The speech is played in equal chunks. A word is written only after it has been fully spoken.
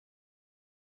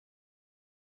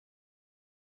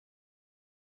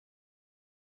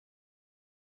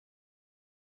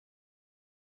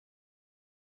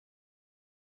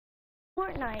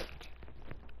Fortnite.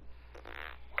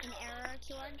 An error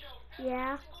keyboard?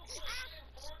 Yeah.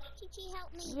 Chichi,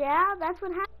 help me. Yeah, that's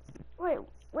what happened.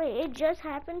 Wait, it just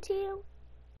happened to you?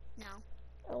 No.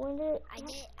 When did it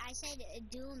I said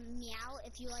do meow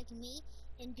if you like me,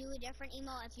 and do a different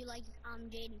email if you like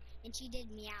Jaden, and she did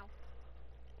meow.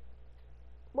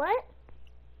 What?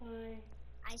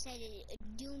 I said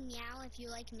do meow if you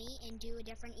like me, and do a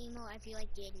different email if you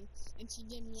like Jaden, and she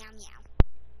did meow meow.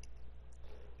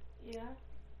 Yeah.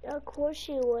 Of course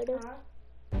she would have.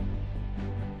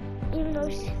 Even though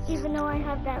I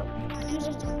have that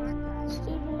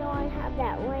even though I have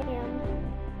that lamb.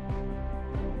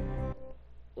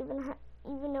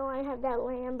 Even though I have that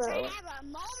Lambo. I have a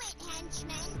moment,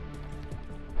 henchman.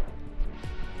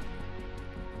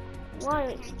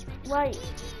 Why? Gigi,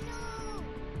 no!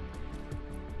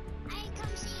 I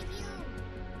come save you.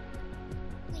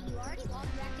 Wait, you already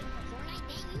logged back in for Fortnite?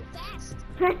 Dang, you fast.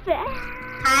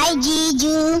 Hi,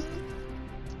 Gigi.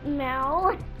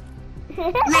 Meow.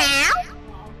 Meow.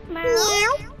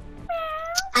 Meow.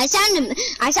 I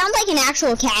sound like an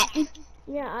actual cat.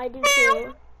 Yeah, I do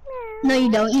too. No,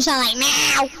 you don't. You sound like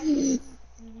meow. Meow.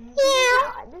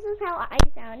 This is how I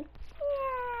sound.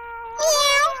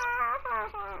 Meow.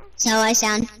 So I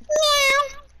sound. Meow.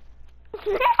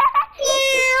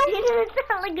 You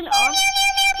sound like an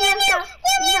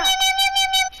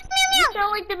You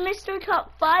sound like the Mr.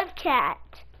 Top 5 cat.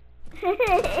 I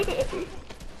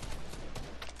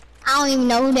don't even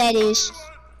know who that is.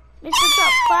 Mr.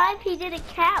 Top 5, he did a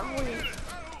cat voice.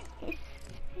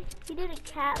 He did a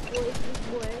cat voice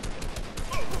before.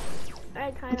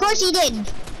 Of course he did.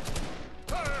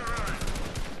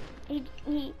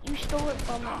 You stole it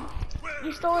from him.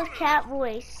 You stole his cat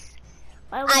voice.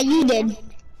 You did.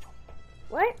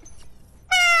 What?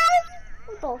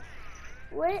 What the?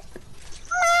 What?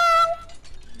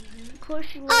 Of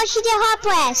course you. Oh, she did hot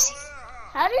blast.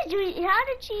 How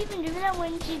did she even do that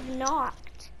when she's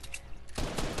knocked?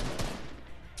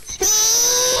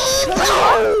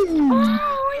 Oh,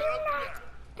 you're not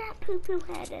that poo-poo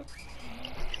head.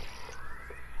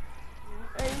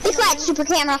 Be quiet, super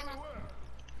camera.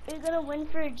 Are you gonna win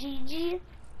for GG?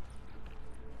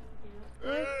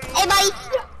 Hey, buddy.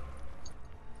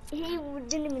 He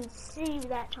didn't even see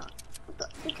that time.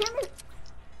 The camera.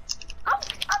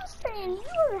 I'm saying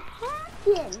you're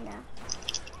hacking.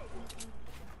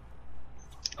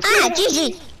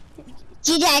 Gigi.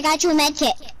 Gigi, I got you a med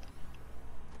kit.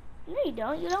 No, you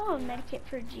don't. You don't have a med kit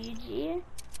for GG.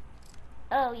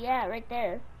 Oh, yeah, right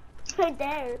there. Right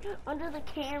there, under the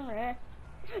camera.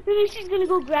 Maybe she's gonna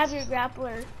go grab your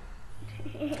grappler.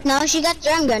 No, she got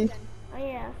drum gun. Oh,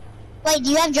 yeah. Wait,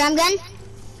 do you have drum gun?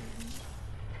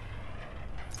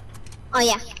 Oh,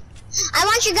 yeah. I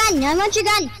want your gun. I want your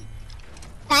gun.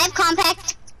 Can I have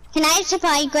compact? Can I have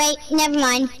supply? Great. Never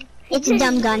mind. It's a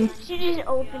dumb gun. She just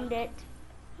opened it.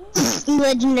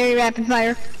 Legendary rapid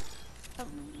fire.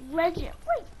 Wait, that you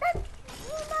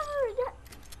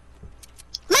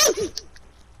never.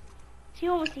 She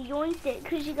almost yoinked it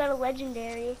because she got a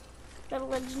legendary.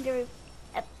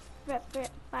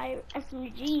 Fire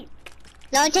SMG.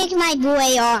 Don't take my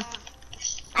boy off.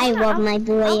 I love my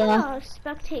boy off. I'm gonna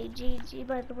spectate GG,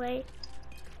 by the way.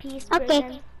 Peace. Okay.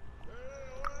 Britain.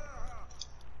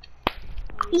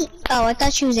 Oh, I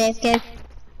thought she was AFK.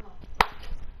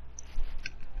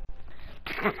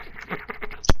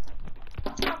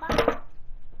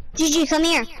 Gigi, come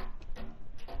here.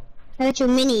 I got your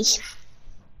minis.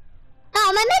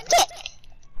 Oh, my medkit!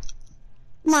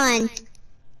 Come on.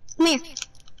 Come here.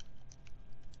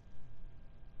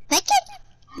 Medkit?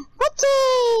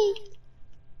 Okay.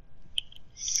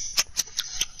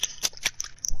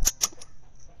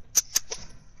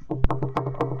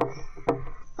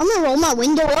 I'm gonna roll my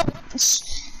window up. It's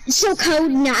so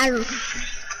cold now.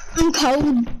 I'm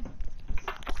cold.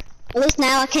 At least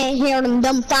now I can't hear them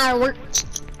dumb fireworks.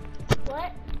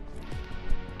 What?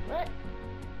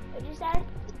 What'd you say?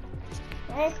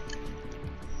 Hey?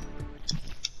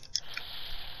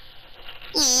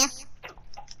 Yeah.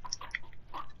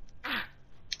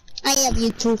 I love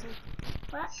you too.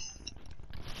 What?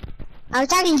 I was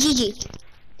talking to Gigi.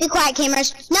 Be quiet,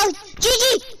 cameras. No,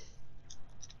 Gigi!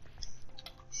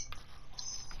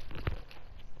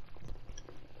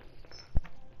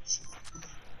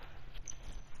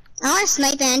 I want to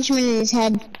snipe the henchman in his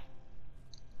head.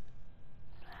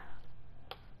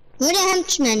 Where the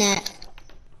henchman at?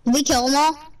 Did we kill them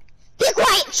all? Be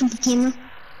quiet, super camera.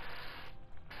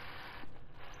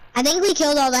 I think we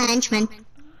killed all the henchmen.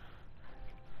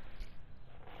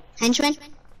 Henchmen?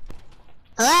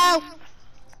 Hello?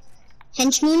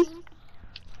 Henchmen?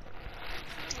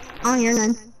 I don't hear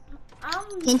none.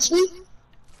 Henchmen?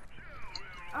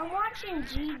 I'm watching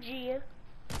GG.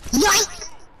 Yoink!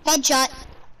 Headshot.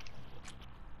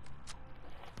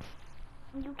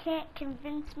 You can't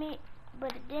convince me,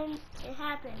 but it didn't. It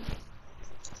happened.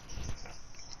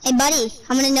 Hey buddy,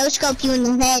 I'm gonna no-scope you in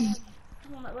the head.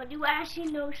 Oh my god, you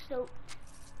actually know so.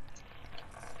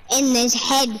 In this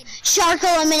head. Shark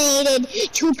eliminated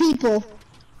 2 people.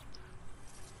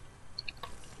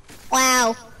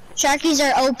 Wow. Sharkies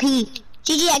are OP.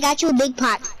 GG, I got you a big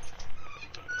pot.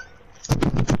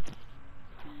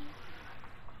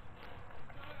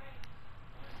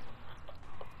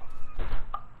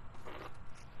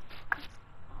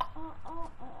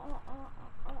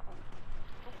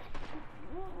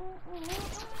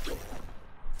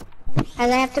 I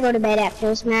have to go to bed after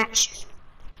this match.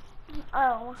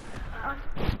 Oh.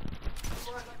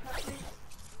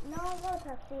 No, I want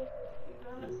Pepsi.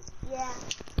 Yeah.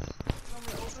 Want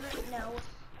me to open it? No.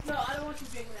 No, I don't want you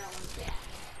drinking that one. Yeah.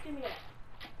 Give me that.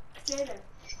 Stay there.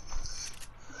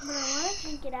 But I want to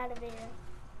drink it out of there.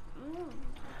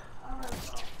 Alright,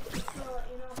 so I'll let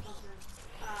you know something.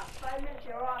 5 minutes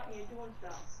you're off and you're doing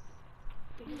stuff.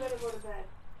 So you better go to bed.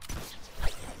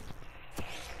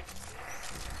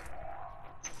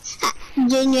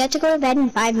 Jen, you have to go to bed in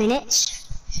 5 minutes.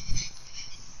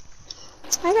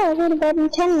 I gotta go to bed in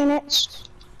 10 minutes.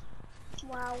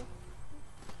 Wow.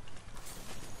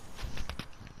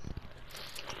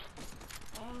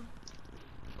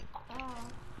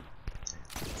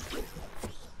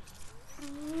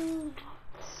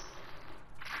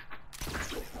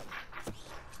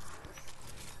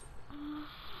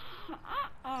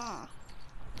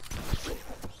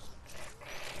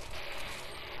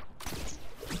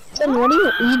 Jen, what are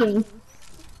you eating?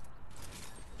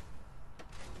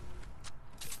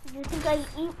 Do you think I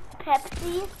eat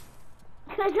Pepsi?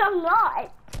 Because I'm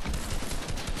not.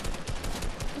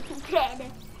 Dead.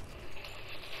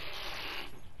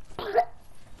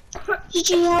 Did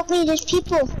you help me? There's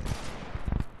people.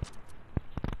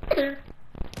 I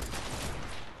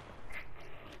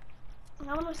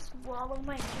want to swallow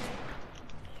my drink.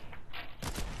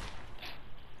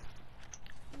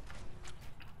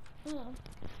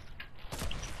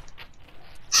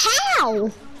 How?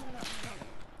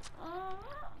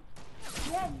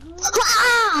 Yeah, good.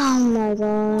 Oh my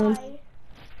god. Bye.